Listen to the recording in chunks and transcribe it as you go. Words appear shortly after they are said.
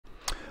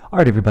All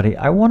right, everybody,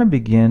 I want to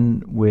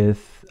begin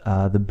with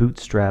the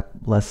Bootstrap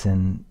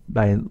lesson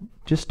by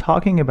just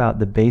talking about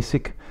the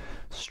basic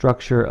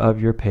structure of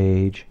your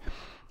page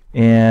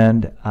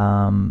and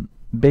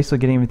basically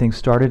getting everything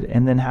started,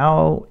 and then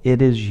how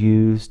it is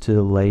used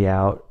to lay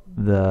out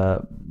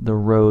the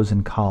rows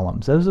and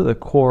columns. Those are the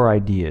core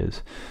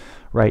ideas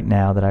right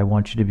now that I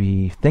want you to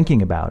be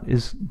thinking about,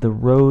 is the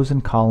rows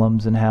and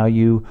columns and how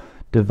you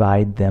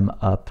divide them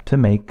up to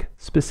make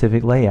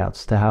specific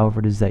layouts to however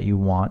it is that you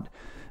want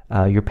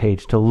your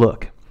page to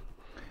look.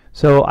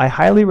 So I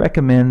highly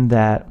recommend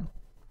that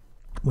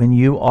when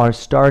you are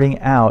starting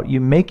out, you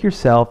make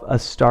yourself a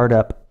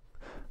startup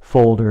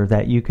folder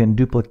that you can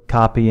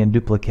copy and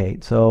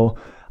duplicate. So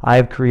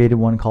I've created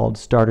one called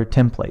Starter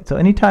Template. So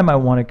anytime I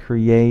want to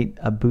create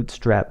a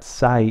Bootstrap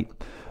site,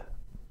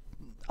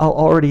 I'll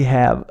already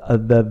have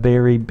the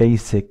very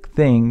basic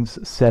things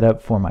set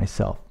up for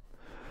myself.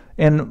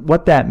 And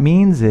what that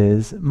means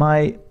is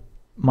my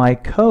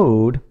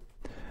code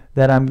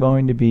that I'm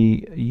going to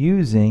be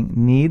using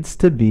needs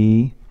to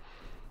be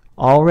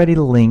already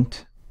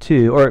linked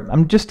to, or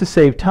I'm just to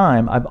save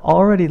time, I'm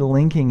already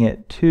linking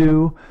it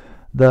to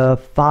the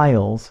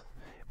files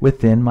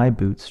within my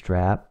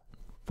Bootstrap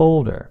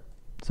folder.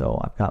 So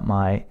I've got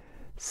my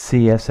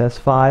CSS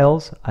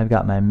files, I've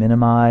got my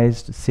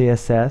minimized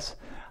CSS,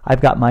 I've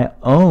got my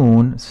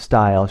own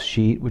style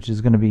sheet, which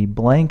is going to be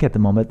blank at the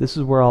moment. This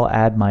is where I'll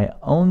add my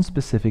own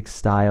specific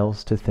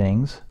styles to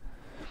things.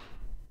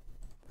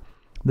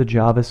 The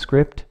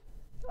JavaScript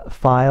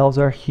files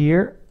are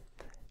here,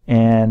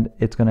 and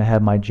it's going to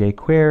have my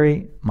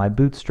jQuery, my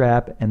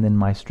Bootstrap, and then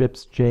my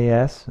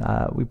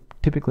strips.js. We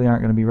typically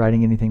aren't going to be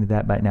writing anything to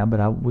that right now,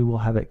 but we will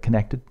have it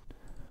connected.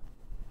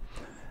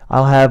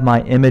 I'll have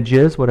my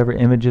images, whatever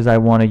images I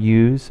want to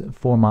use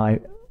for my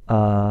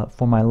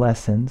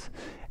lessons,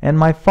 and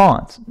my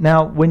fonts.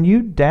 Now, when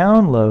you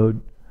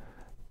download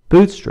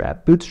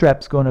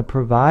Bootstrap's going to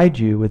provide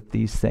you with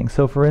these things.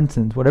 So, for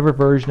instance, whatever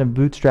version of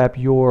Bootstrap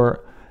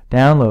you're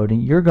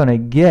downloading, you're going to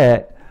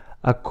get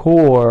a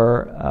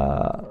core,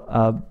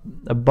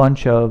 a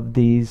bunch of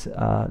these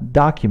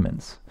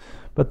documents.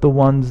 But the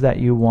ones that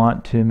you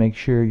want to make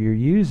sure you're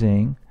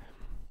using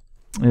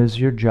is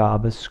your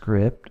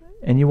JavaScript,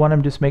 and you want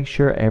to just make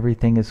sure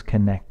everything is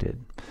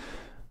connected.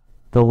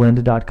 The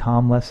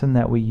lynda.com lesson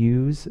that we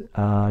use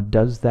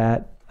does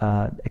that,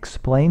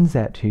 explains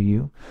that to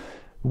you.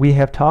 We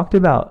have talked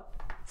about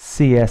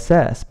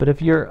CSS, but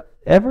if you're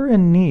ever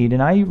in need,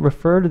 and I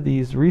refer to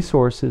these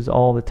resources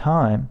all the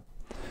time,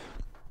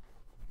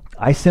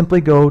 I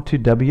simply go to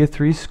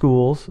W3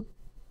 Schools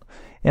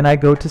and I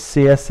go to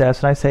CSS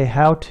and I say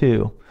how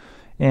to,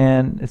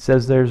 and it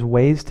says there's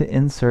ways to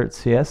insert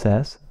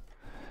CSS.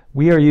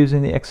 We are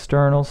using the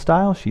external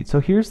style sheet.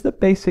 So here's the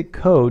basic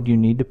code you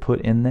need to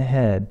put in the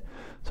head.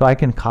 So I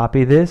can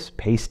copy this,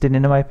 paste it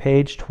into my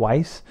page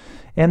twice,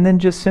 and then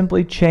just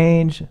simply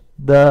change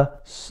the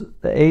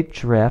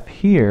href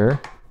here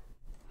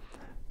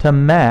to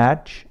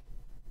match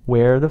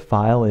where the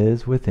file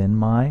is within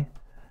my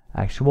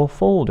actual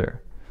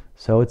folder.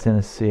 So it's in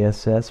a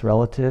CSS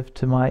relative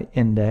to my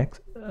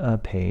index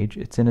page.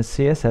 It's in a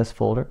CSS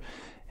folder,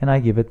 and I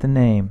give it the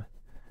name.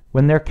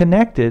 When they're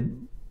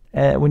connected,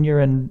 when you're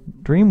in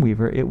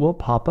Dreamweaver, it will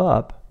pop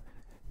up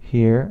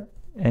here,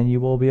 and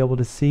you will be able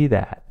to see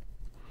that.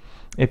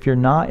 If you're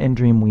not in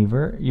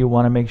Dreamweaver, you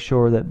want to make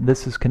sure that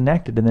this is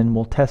connected, and then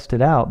we'll test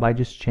it out by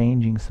just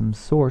changing some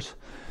source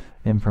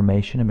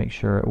information to make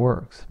sure it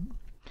works.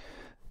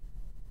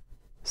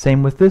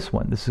 Same with this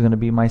one. This is going to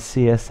be my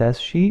CSS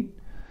sheet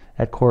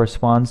that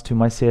corresponds to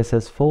my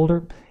CSS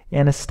folder,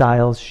 and a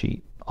styles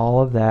sheet. All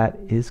of that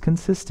is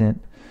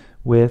consistent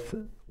with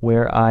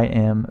where I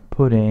am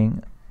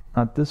putting,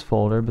 not this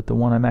folder, but the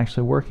one I'm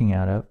actually working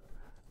out of.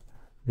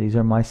 These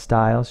are my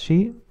styles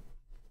sheet.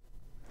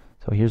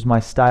 So here's my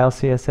style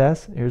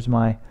CSS, here's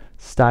my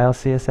style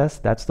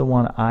CSS, that's the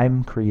one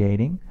I'm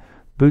creating.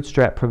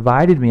 Bootstrap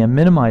provided me a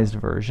minimized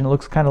version. It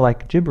looks kind of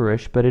like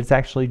gibberish, but it's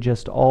actually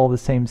just all the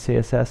same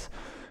CSS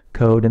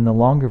code in the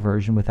longer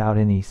version without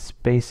any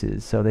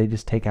spaces. So they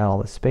just take out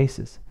all the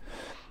spaces,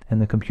 and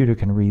the computer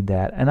can read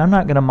that. And I'm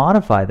not going to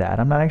modify that.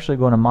 I'm not actually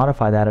going to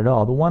modify that at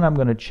all. The one I'm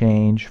going to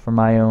change for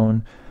my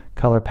own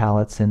color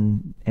palettes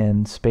and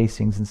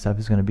spacings and stuff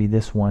is going to be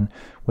this one,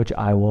 which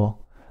I will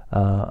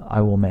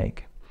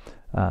make.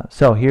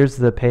 So here's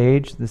the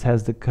page. This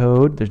has the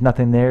code. There's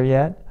nothing there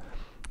yet.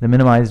 The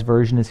minimized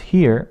version is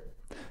here.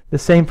 The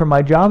same for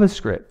my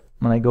JavaScript.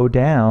 When I go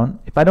down,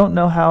 if I don't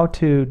know how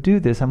to do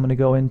this, I'm going to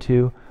go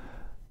into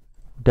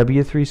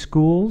W3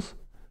 Schools.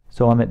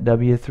 So I'm at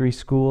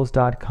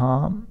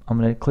w3schools.com. I'm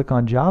going to click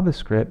on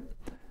JavaScript.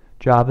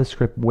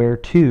 JavaScript where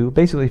to.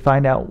 Basically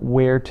find out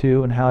where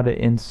to and how to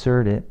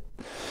insert it.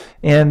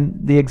 And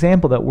the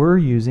example that we're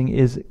using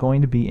is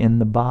going to be in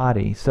the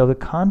body. So the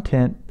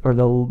content, or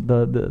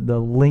the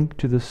link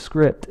to the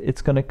script,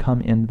 it's going to come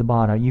in the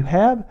body. You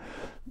have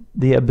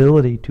the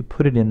ability to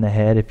put it in the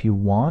head if you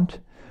want,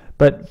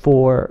 but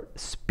for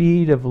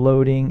speed of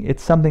loading,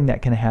 it's something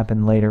that can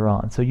happen later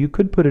on. So you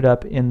could put it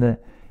up in the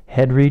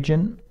head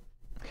region,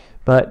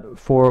 But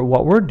for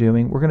what we're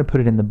doing, we're going to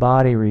put it in the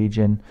body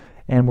region,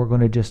 and we're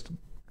going to just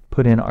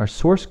put in our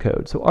source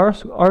code. So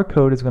our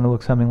code is going to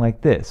look something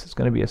like this. It's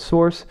going to be a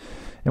source,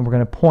 and we're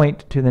going to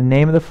point to the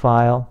name of the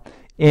file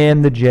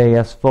in the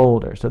JS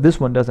folder. So this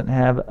one doesn't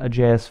have a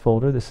JS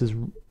folder. This is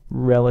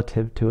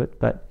relative to it,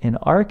 but in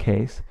our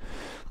case,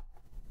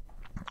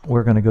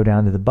 we're going to go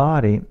down to the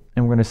body,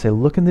 and we're going to say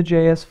look in the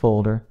JS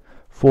folder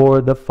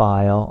for the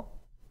file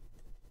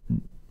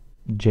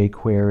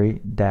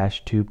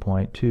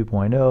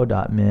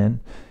jQuery-2.2.0.min,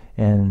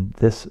 and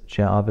this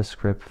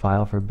JavaScript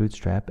file for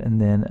Bootstrap, and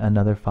then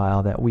another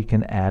file that we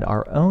can add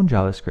our own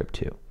JavaScript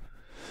to.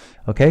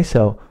 Okay,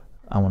 so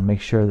I want to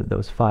make sure that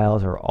those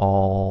files are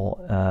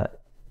all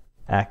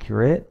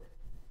accurate,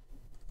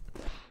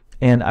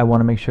 and I want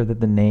to make sure that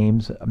the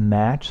names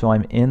match. So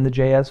I'm in the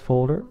JS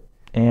folder,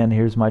 and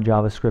here's my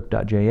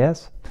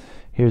javascript.js,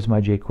 here's my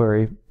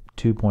jQuery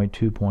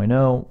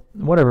 2.2.0,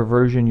 whatever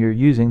version you're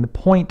using. The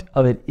point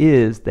of it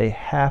is it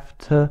has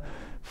to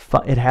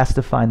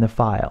find the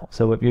file.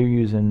 So if you're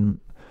using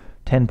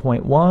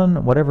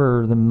 10.1,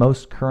 whatever the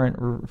most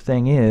current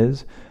thing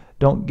is,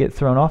 don't get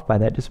thrown off by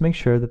that. Just make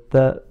sure that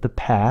the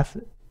path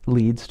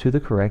leads to the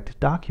correct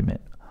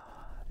document.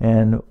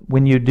 And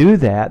when you do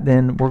that,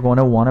 then we're going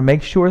to want to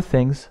make sure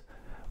things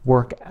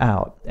work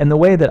out. And the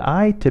way that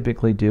I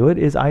typically do it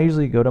is I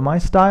usually go to my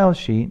style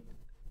sheet,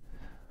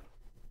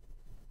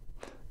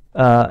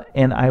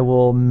 and I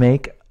will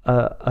make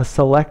a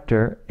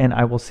selector, and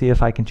I will see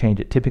if I can change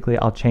it. Typically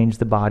I'll change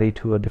the body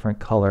to a different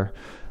color,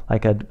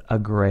 like a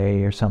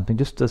gray or something,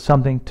 just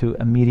something to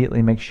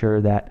immediately make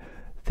sure that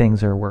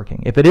things are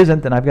working. If it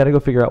isn't, then I've got to go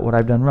figure out what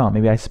I've done wrong.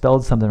 Maybe I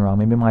spelled something wrong.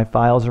 Maybe my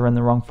files are in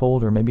the wrong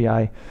folder. Maybe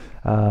I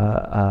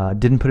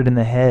didn't put it in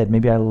the head.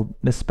 Maybe I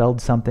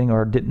misspelled something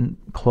or didn't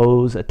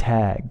close a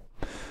tag.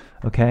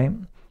 Okay?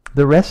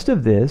 The rest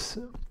of this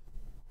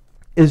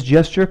is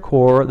just your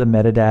core, the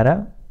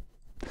metadata.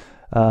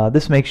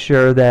 This makes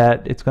sure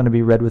that it's going to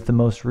be read with the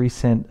most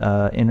recent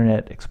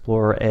Internet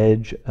Explorer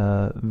Edge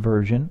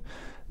version.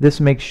 This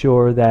makes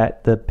sure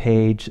that the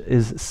page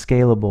is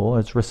scalable,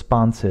 it's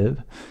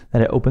responsive,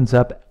 that it opens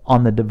up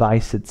on the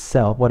device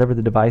itself, whatever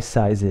the device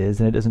size is,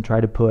 and it doesn't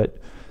try to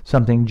put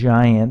something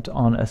giant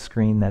on a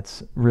screen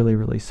that's really,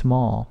 really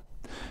small.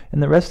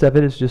 And the rest of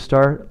it is just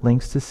our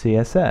links to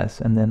CSS,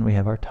 and then we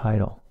have our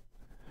title.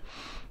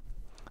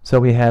 So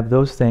we have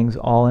those things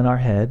all in our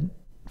head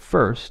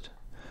first.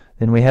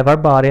 Then we have our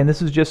body, and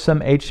this is just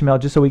some HTML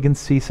just so we can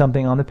see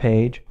something on the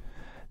page.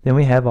 Then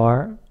we have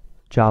our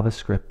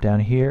JavaScript down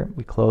here.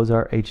 We close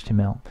our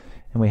HTML,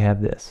 and we have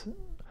this.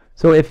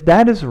 So if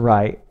that is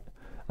right,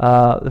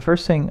 the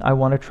first thing I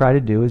want to try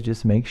to do is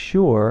just make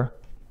sure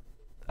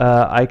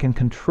I can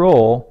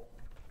control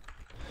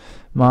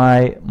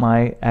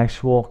my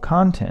actual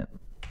content.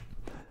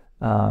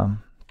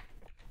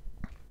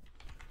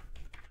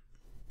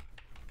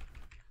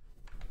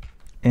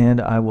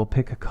 And I will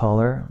pick a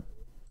color,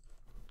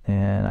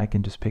 and I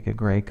can just pick a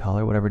gray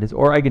color, whatever it is,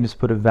 or I can just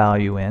put a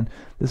value in.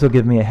 This will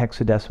give me a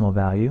hexadecimal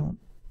value,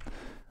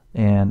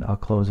 and I'll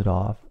close it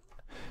off.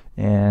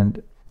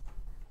 And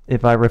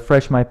if I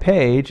refresh my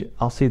page,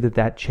 I'll see that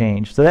that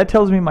changed. So that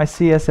tells me my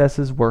CSS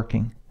is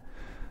working.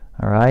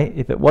 All right.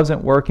 If it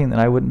wasn't working, then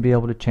I wouldn't be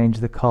able to change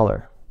the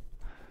color.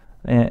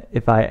 And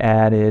if I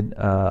added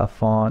a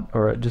font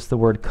or just the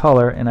word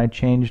color, and I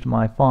changed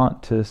my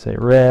font to say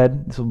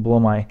red, this will blow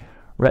my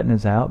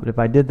retinas out. But if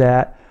I did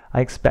that,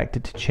 I expect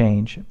it to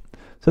change.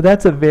 So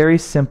that's a very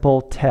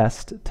simple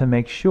test to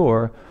make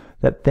sure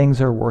that things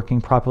are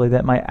working properly,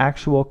 that my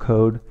actual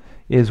code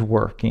is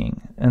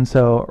working. And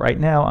so right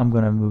now I'm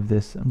going to move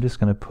this. I'm just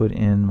going to put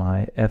in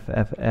my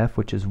FFF,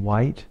 which is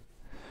white,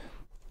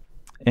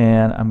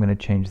 and I'm going to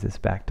change this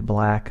back to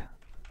black,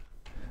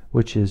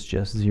 which is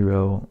just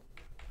 0,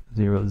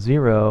 0,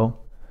 0.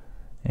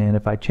 And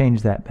if I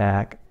change that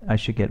back, I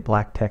should get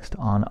black text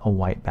on a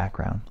white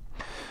background.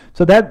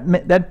 So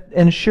that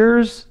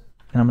ensures,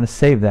 and I'm going to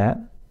save that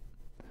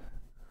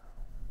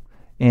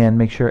and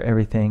make sure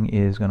everything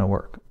is going to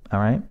work. All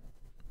right.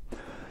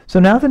 So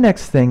now the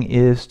next thing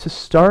is to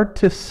start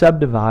to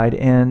subdivide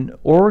and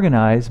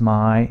organize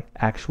my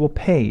actual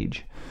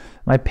page.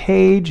 My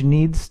page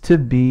needs to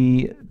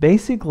be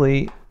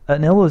basically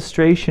an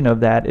illustration of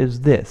that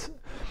is this.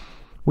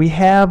 We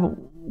have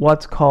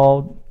what's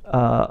called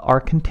our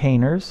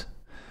containers.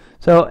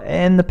 So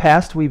in the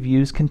past we've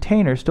used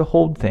containers to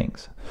hold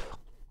things.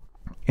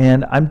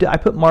 And I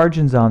put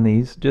margins on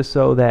these just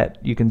so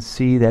that you can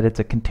see that it's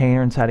a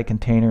container inside a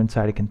container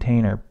inside a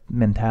container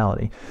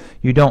mentality.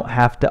 You don't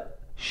have to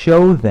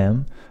show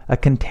them. A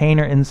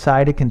container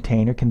inside a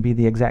container can be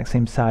the exact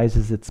same size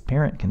as its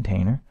parent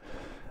container.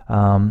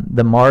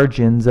 The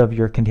margins of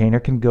your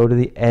container can go to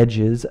the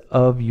edges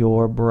of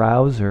your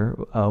browser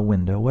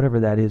window,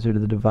 whatever that is, or to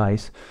the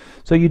device.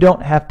 So you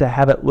don't have to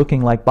have it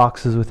looking like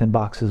boxes within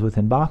boxes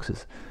within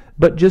boxes.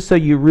 But just so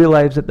you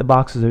realize that the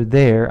boxes are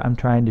there, I'm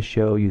trying to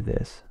show you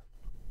this.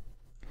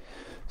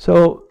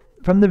 So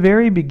from the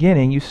very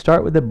beginning, you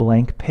start with a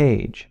blank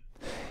page.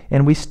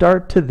 And we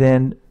start to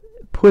then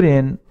put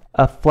in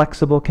a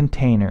flexible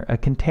container, a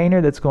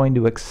container that's going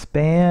to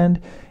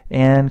expand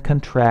and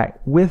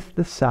contract with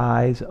the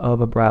size of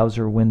a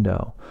browser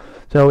window.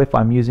 So if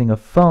I'm using a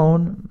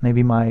phone,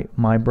 maybe my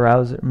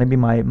browser, maybe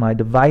my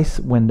device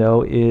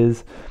window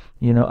is,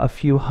 you know, a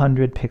few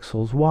hundred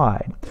pixels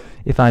wide.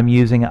 If I'm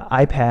using an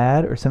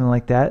iPad or something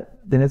like that,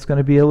 then it's going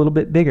to be a little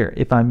bit bigger.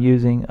 If I'm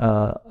using you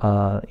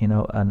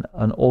know,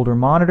 an older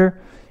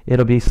monitor,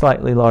 it'll be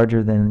slightly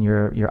larger than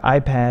your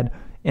iPad.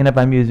 And if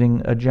I'm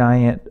using a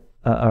giant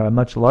or a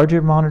much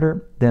larger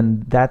monitor,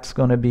 then that's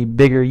going to be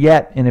bigger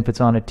yet. And if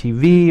it's on a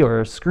TV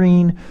or a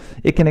screen,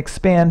 it can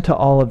expand to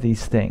all of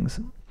these things.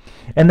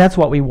 And that's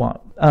what we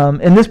want.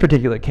 In this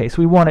particular case,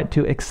 we want it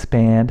to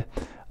expand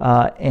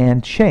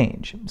and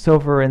change. So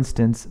for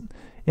instance,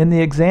 in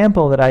the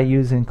example that I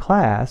use in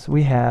class,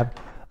 we have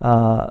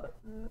a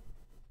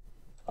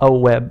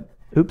web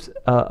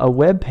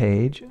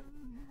page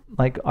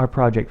like our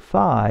project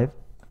 5,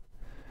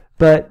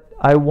 but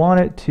I want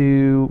it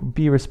to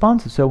be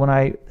responsive. So when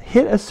I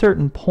hit a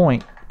certain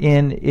point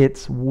in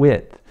its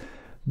width,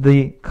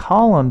 the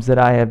columns that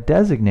I have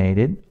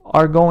designated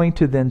are going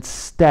to then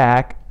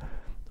stack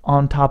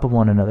on top of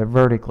one another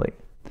vertically.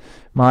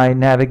 My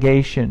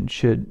navigation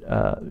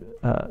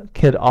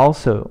could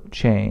also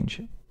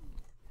change.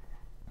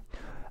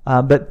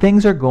 But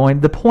things are going,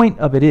 the point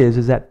of it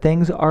is that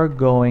things are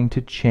going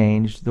to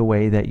change the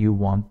way that you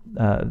want,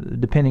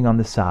 depending on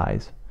the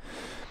size.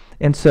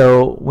 And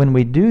so when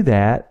we do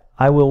that,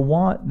 I will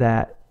want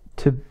that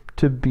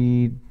to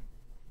be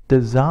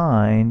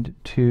designed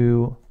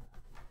to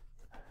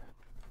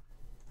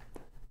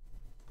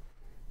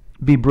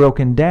be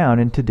broken down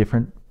into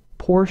different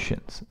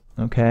portions,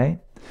 okay?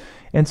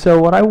 And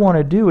so what I want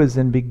to do is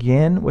then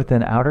begin with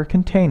an outer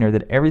container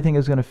that everything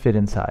is going to fit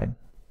inside.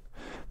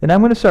 Then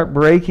I'm going to start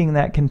breaking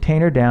that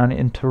container down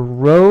into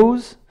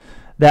rows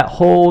that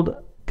hold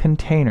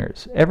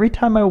containers. Every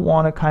time I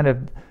want to kind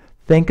of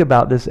think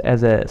about this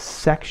as a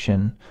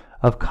section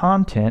of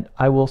content,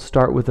 I will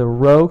start with a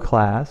row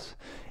class,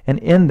 and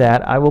in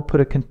that I will put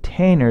a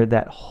container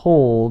that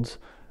holds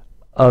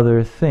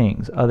other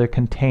things, other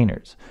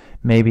containers,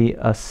 maybe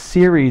a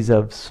series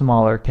of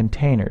smaller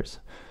containers.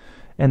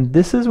 And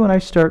this is when I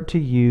start to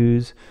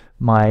use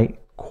my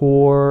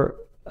core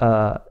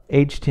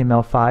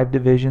HTML5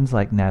 divisions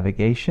like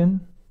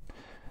navigation.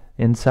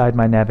 Inside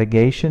my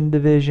navigation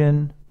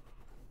division,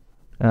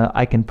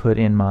 I can put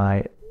in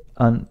my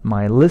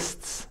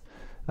lists.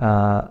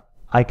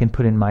 I can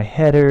put in my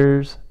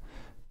headers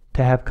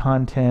to have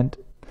content.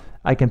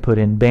 I can put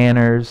in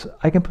banners.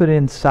 I can put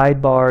in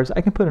sidebars.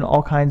 I can put in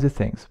all kinds of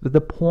things. But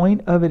the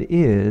point of it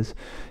is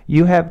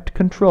you have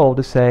control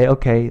to say,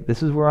 okay,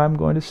 this is where I'm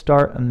going to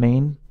start a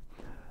main,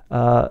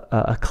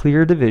 a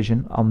clear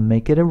division. I'll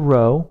make it a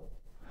row.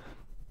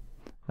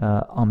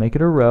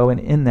 And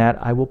in that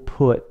I will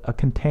put a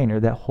container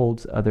that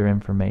holds other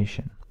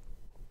information.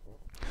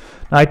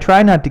 Now I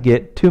try not to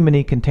get too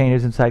many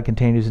containers inside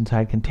containers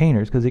inside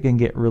containers, because it can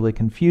get really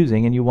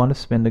confusing, and you want to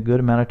spend a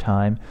good amount of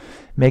time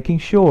making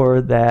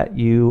sure that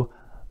you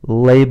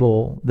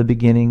label the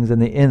beginnings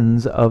and the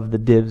ends of the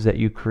divs that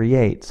you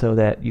create so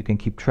that you can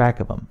keep track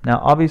of them. Now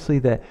obviously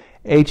the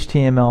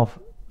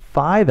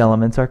HTML5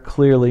 elements are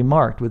clearly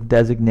marked with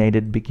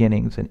designated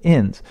beginnings and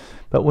ends,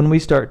 but when we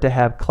start to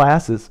have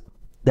classes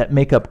that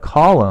make up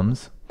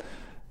columns,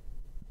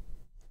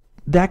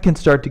 that can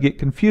start to get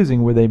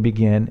confusing where they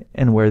begin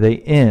and where they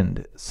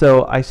end.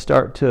 So I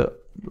start to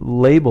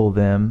label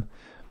them,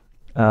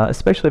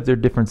 especially if they're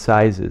different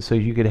sizes. So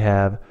you could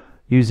have,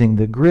 using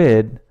the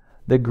grid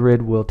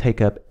will take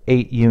up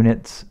 8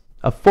 units.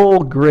 A full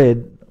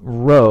grid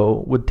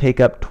row would take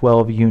up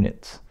 12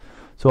 units.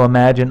 So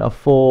imagine a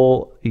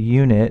full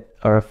unit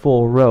or a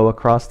full row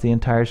across the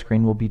entire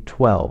screen will be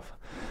 12.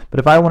 But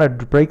if I want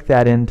to break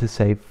that into,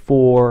 say,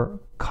 4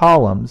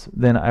 columns,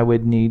 then I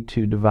would need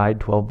to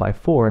divide 12 by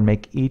 4 and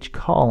make each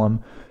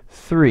column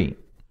 3.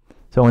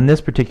 So in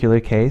this particular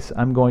case,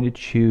 I'm going to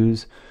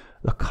choose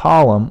a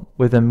column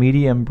with a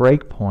medium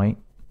breakpoint.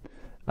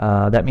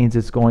 That means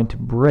it's going to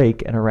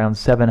break at around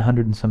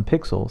 700 and some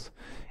pixels,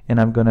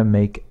 and I'm going to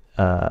make,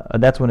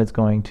 that's when it's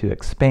going to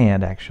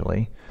expand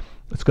actually.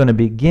 It's going to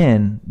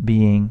begin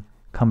being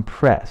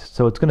compressed.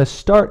 So it's going to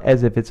start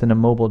as if it's in a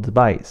mobile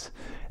device,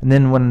 and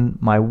then when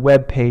my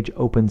web page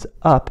opens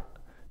up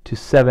to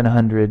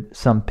 700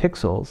 some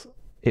pixels,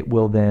 it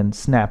will then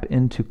snap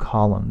into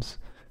columns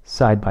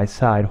side by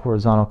side,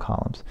 horizontal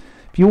columns.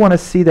 If you want to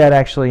see that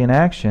actually in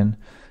action,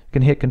 you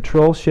can hit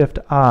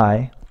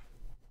Control-Shift-I,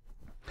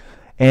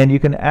 and you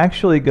can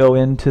actually go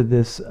into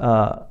this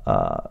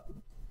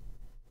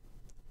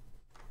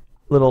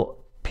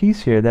little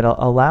piece here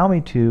that'll allow me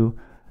to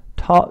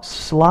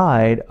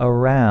slide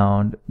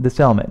around this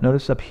element.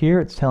 Notice up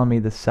here it's telling me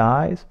the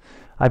size.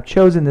 I've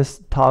chosen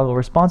this toggle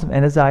responsive,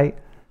 and as I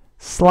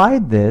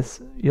slide this,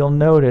 you'll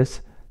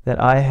notice that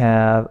I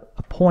have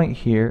a point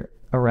here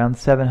around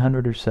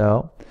 700 or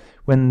so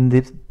when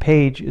this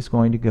page is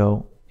going to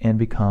go and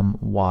become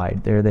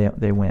wide. There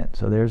they went.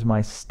 So there's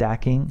my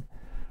stacking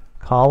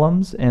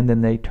columns, and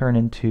then they turn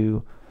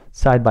into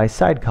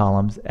side-by-side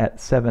columns at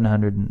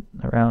 700 and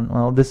around,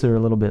 well, this is a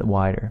little bit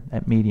wider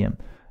at medium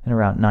and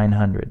around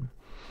 900.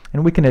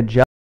 And we can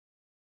adjust